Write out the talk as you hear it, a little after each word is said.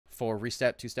for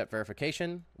reset two-step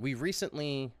verification. We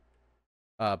recently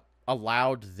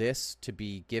allowed this to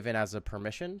be given as a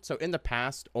permission. So in the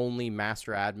past, only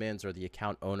master admins or the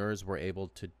account owners were able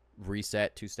to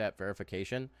reset two-step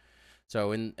verification.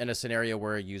 So in a scenario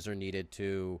where a user needed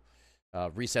to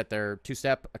reset their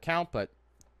two-step account, but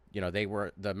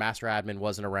the master admin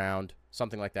wasn't around,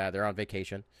 something like that, they're on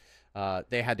vacation,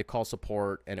 they had to call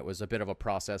support, and it was a bit of a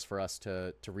process for us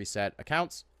to reset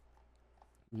accounts.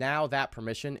 Now that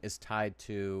permission is tied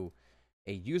to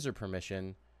a user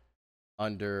permission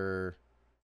under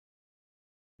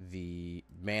the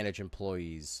manage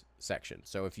employees section.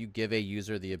 So if you give a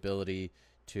user the ability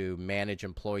to manage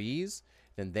employees,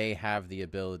 then they have the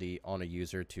ability on a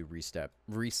user to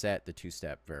reset the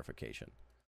two-step verification.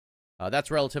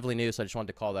 That's relatively new, so I just wanted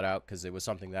to call that out because it was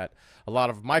something that a lot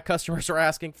of my customers are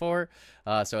asking for.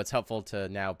 So it's helpful to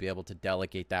now be able to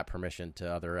delegate that permission to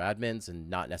other admins and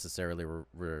not necessarily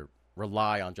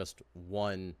rely on just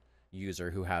one user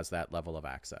who has that level of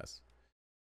access.